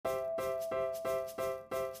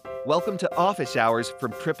Welcome to Office Hours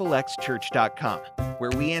from XXXChurch.com,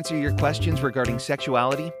 where we answer your questions regarding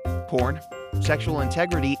sexuality, porn, sexual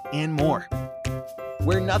integrity, and more.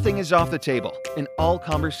 Where nothing is off the table and all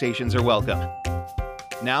conversations are welcome.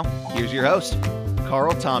 Now, here's your host,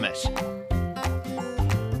 Carl Thomas.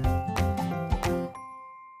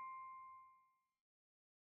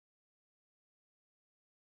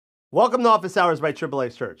 Welcome to Office Hours by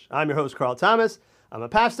XXX Church. I'm your host, Carl Thomas. I'm a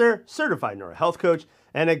pastor, certified neurohealth coach,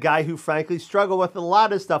 and a guy who frankly struggled with a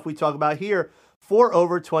lot of stuff we talk about here for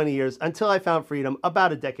over 20 years until I found freedom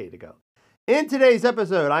about a decade ago. In today's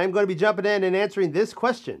episode, I am going to be jumping in and answering this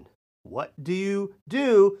question. What do you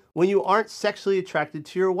do when you aren't sexually attracted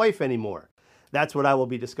to your wife anymore? That's what I will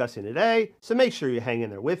be discussing today, so make sure you hang in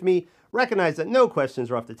there with me. Recognize that no questions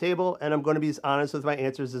are off the table, and I'm going to be as honest with my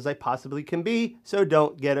answers as I possibly can be, so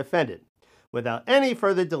don't get offended. Without any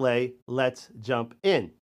further delay, let's jump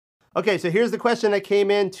in. Okay, so here's the question that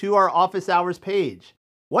came in to our Office Hours page.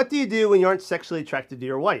 What do you do when you aren't sexually attracted to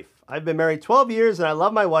your wife? I've been married 12 years and I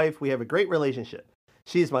love my wife. We have a great relationship.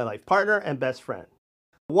 She is my life partner and best friend.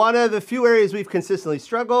 One of the few areas we've consistently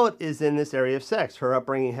struggled is in this area of sex. Her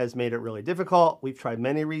upbringing has made it really difficult. We've tried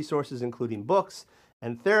many resources, including books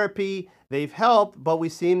and therapy. They've helped, but we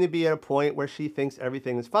seem to be at a point where she thinks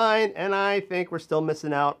everything is fine, and I think we're still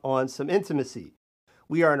missing out on some intimacy.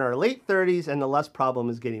 We are in our late 30s, and the lust problem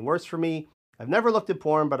is getting worse for me. I've never looked at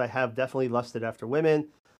porn, but I have definitely lusted after women.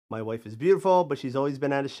 My wife is beautiful, but she's always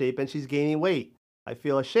been out of shape, and she's gaining weight. I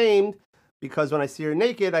feel ashamed because when I see her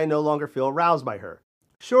naked, I no longer feel aroused by her.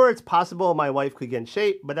 Sure, it's possible my wife could get in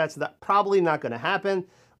shape, but that's probably not going to happen.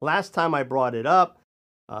 Last time I brought it up,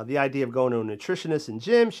 the idea of going to a nutritionist and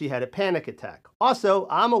gym, she had a panic attack. Also,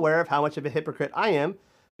 I'm aware of how much of a hypocrite I am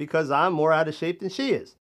because I'm more out of shape than she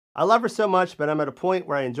is. I love her so much, but I'm at a point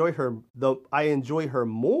where I enjoy her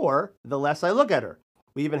more the less I look at her.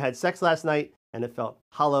 We even had sex last night, and it felt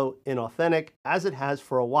hollow, inauthentic, as it has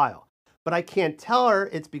for a while. But I can't tell her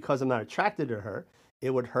it's because I'm not attracted to her. It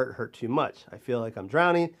would hurt her too much. I feel like I'm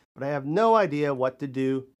drowning, but I have no idea what to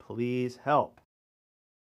do. Please help.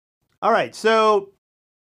 All right, so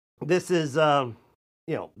this is,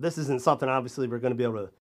 this isn't something obviously we're going to be able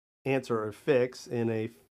to answer or fix in a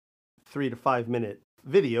 3 to 5 minute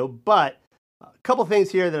video, but a couple things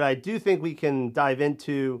here that I do think we can dive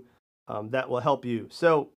into that will help you.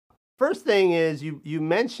 So first thing is you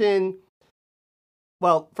mentioned,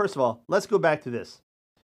 well, first of all, let's go back to this.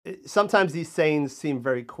 Sometimes these sayings seem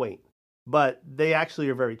very quaint, but they actually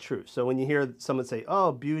are very true. So when you hear someone say,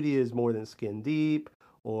 oh, beauty is more than skin deep,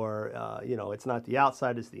 or, it's not the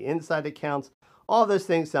outside, it's the inside that counts. All those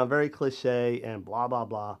things sound very cliche and blah, blah,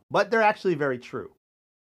 blah, but they're actually very true.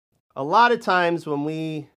 A lot of times when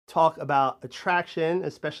we talk about attraction,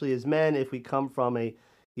 especially as men, if we come from a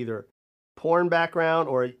either porn background,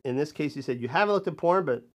 or in this case, you said you haven't looked at porn,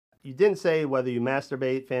 but you didn't say whether you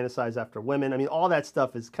masturbate, fantasize after women. I mean, all that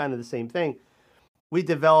stuff is kind of the same thing. We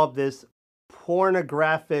developed this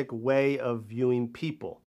pornographic way of viewing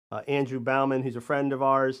people. Andrew Bauman, who's a friend of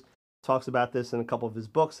ours, talks about this in a couple of his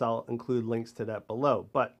books. I'll include links to that below.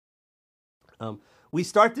 But we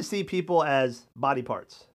start to see people as body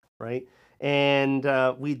parts, right? And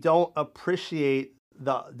we don't appreciate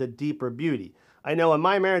the deeper beauty. I know in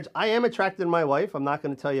my marriage, I am attracted to my wife. I'm not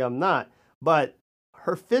going to tell you I'm not. But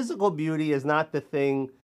her physical beauty is not the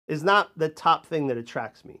top thing that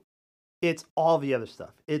attracts me. It's all the other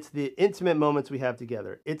stuff. It's the intimate moments we have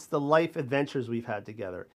together. It's the life adventures we've had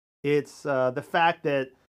together. It's the fact that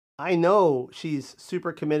I know she's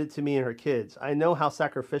super committed to me and her kids. I know how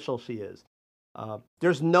sacrificial she is.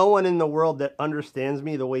 There's no one in the world that understands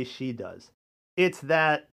me the way she does. It's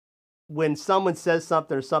that when someone says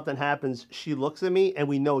something or something happens, she looks at me and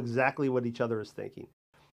we know exactly what each other is thinking.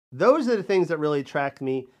 Those are the things that really attract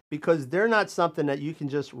me because they're not something that you can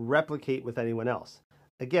just replicate with anyone else.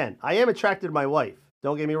 Again, I am attracted to my wife,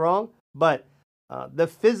 don't get me wrong, but the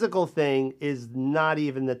physical thing is not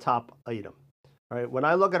even the top item. All right, when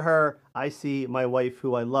I look at her, I see my wife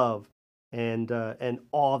who I love and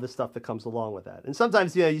all the stuff that comes along with that. And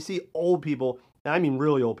sometimes, you see old people, and I mean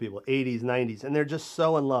really old people, 80s, 90s, and they're just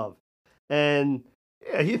so in love. And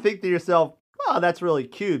you think to yourself, oh, that's really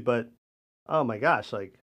cute, but oh my gosh,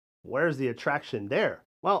 like, where's the attraction there?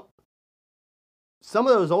 Well, some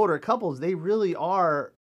of those older couples, they really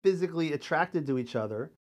are physically attracted to each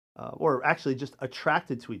other, or actually just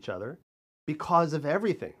attracted to each other because of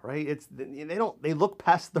everything, right? They look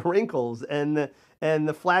past the wrinkles and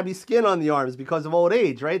the flabby skin on the arms because of old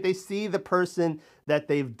age, right? They see the person that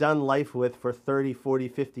they've done life with for 30, 40,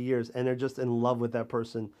 50 years, and they're just in love with that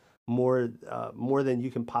person more than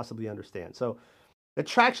you can possibly understand. So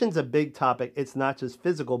attraction's a big topic. It's not just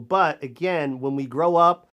physical, but again, when we grow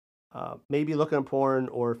up, maybe looking at porn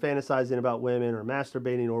or fantasizing about women or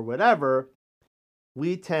masturbating or whatever,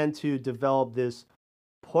 we tend to develop this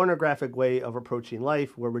pornographic way of approaching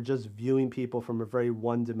life where we're just viewing people from a very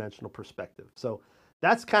one-dimensional perspective. So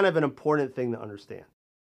that's kind of an important thing to understand.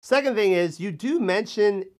 Second thing is you do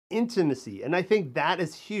mention intimacy, and I think that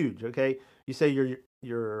is huge, okay? You say you're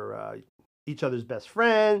each other's best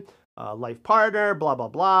friend, life partner, blah, blah,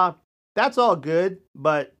 blah. That's all good,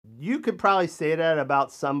 but you could probably say that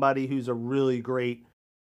about somebody who's a really great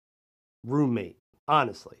roommate,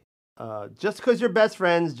 honestly. Just because you're best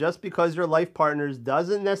friends, just because you're life partners,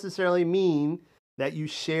 doesn't necessarily mean that you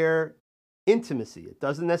share intimacy. It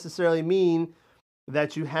doesn't necessarily mean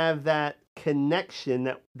that you have that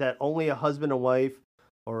connection that only a husband and wife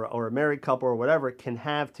or a married couple or whatever can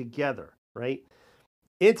have together, right?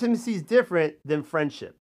 Intimacy is different than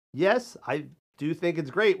friendship. Yes, I do think it's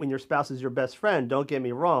great when your spouse is your best friend. Don't get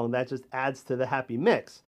me wrong. That just adds to the happy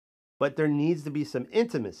mix. But there needs to be some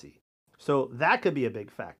intimacy. So that could be a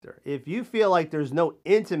big factor. If you feel like there's no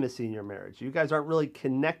intimacy in your marriage, you guys aren't really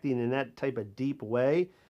connecting in that type of deep way,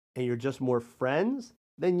 and you're just more friends,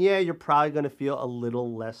 then yeah, you're probably going to feel a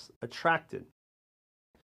little less attracted.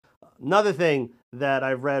 Another thing that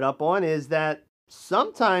I've read up on is that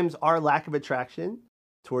sometimes our lack of attraction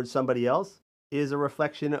towards somebody else is a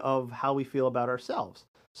reflection of how we feel about ourselves.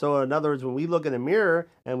 So in other words, when we look in the mirror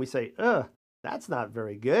and we say, that's not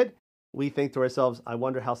very good, we think to ourselves, I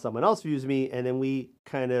wonder how someone else views me, and then we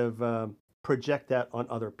kind of project that on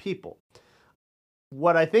other people.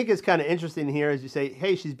 What I think is kind of interesting here is you say,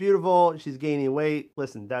 hey, she's beautiful, she's gaining weight.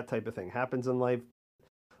 Listen, that type of thing happens in life.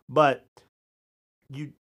 But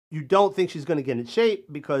you don't think she's going to get in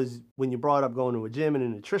shape because when you brought up going to a gym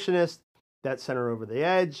and a nutritionist, that sent her over the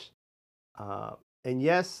edge. And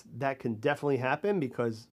yes, that can definitely happen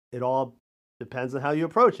because it all depends on how you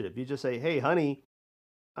approach it. If you just say, hey, honey,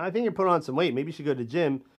 I think you're putting on some weight, maybe you should go to the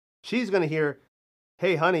gym, she's going to hear,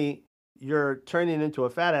 hey, honey, you're turning into a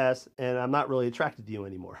fat ass and I'm not really attracted to you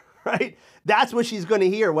anymore, right? That's what she's going to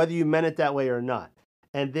hear, whether you meant it that way or not.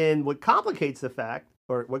 And then what complicates the fact,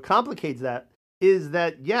 or what complicates that, is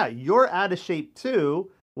that, yeah, you're out of shape too,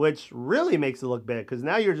 which really makes it look bad because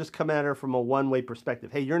now you're just coming at her from a one-way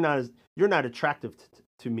perspective. Hey, you're not attractive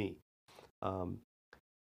to me.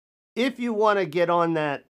 If you want to get on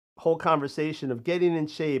that whole conversation of getting in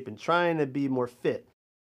shape and trying to be more fit,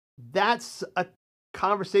 that's a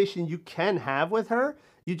conversation you can have with her.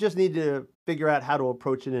 You just need to figure out how to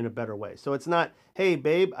approach it in a better way. So it's not, hey,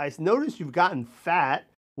 babe, I noticed you've gotten fat.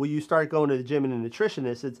 Will you start going to the gym and a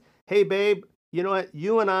nutritionist? It's, hey, babe, you know what?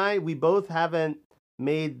 You and I, we both haven't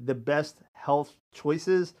made the best health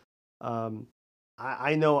choices.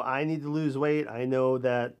 I know I need to lose weight. I know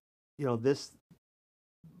that,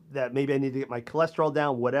 that maybe I need to get my cholesterol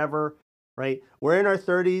down, whatever, right? We're in our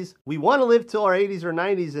 30s. We want to live till our 80s or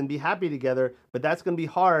 90s and be happy together, but that's going to be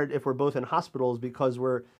hard if we're both in hospitals because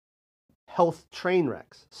we're health train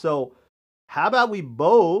wrecks. So how about we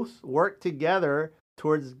both work together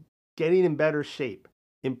towards getting in better shape,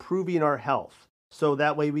 improving our health, so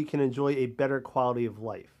that way we can enjoy a better quality of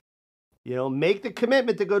life. Make the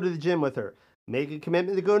commitment to go to the gym with her. Make a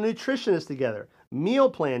commitment to go to a nutritionist together, meal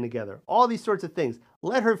plan together, all these sorts of things.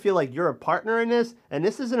 Let her feel like you're a partner in this. And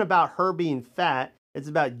this isn't about her being fat. It's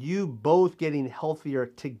about you both getting healthier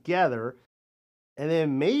together. And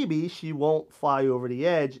then maybe she won't fly over the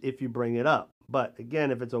edge if you bring it up. But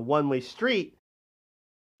again, if it's a one-way street,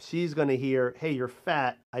 she's going to hear, hey, you're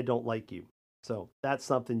fat, I don't like you. So that's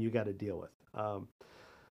something you got to deal with.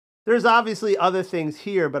 There's obviously other things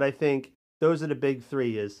here, but I think those are the big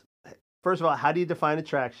three is, first of all, how do you define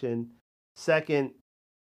attraction? Second,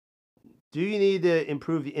 do you need to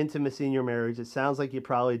improve the intimacy in your marriage? It sounds like you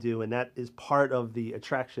probably do, and that is part of the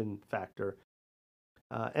attraction factor.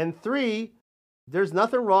 And three, there's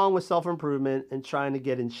nothing wrong with self-improvement and trying to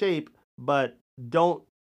get in shape, but don't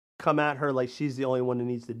come at her like she's the only one who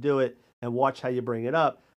needs to do it, and watch how you bring it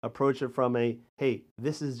up. Approach it from a, hey,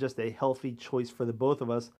 this is just a healthy choice for the both of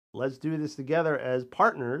us. Let's do this together as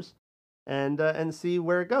partners and see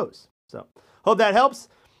where it goes. So hope that helps.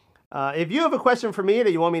 If you have a question for me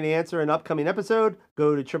that you want me to answer in an upcoming episode,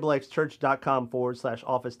 go to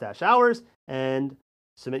xxchurch.com/office-hours and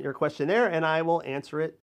submit your question there, and I will answer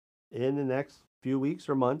it in the next few weeks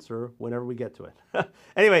or months or whenever we get to it.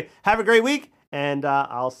 Anyway, have a great week, and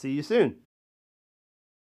I'll see you soon.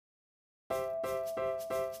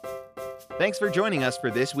 Thanks for joining us for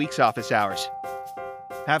this week's Office Hours.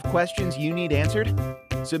 Have questions you need answered?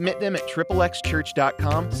 Submit them at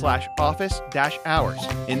xxchurch.com/office-hours,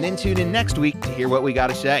 and then tune in next week to hear what we got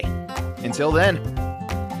to say. Until then,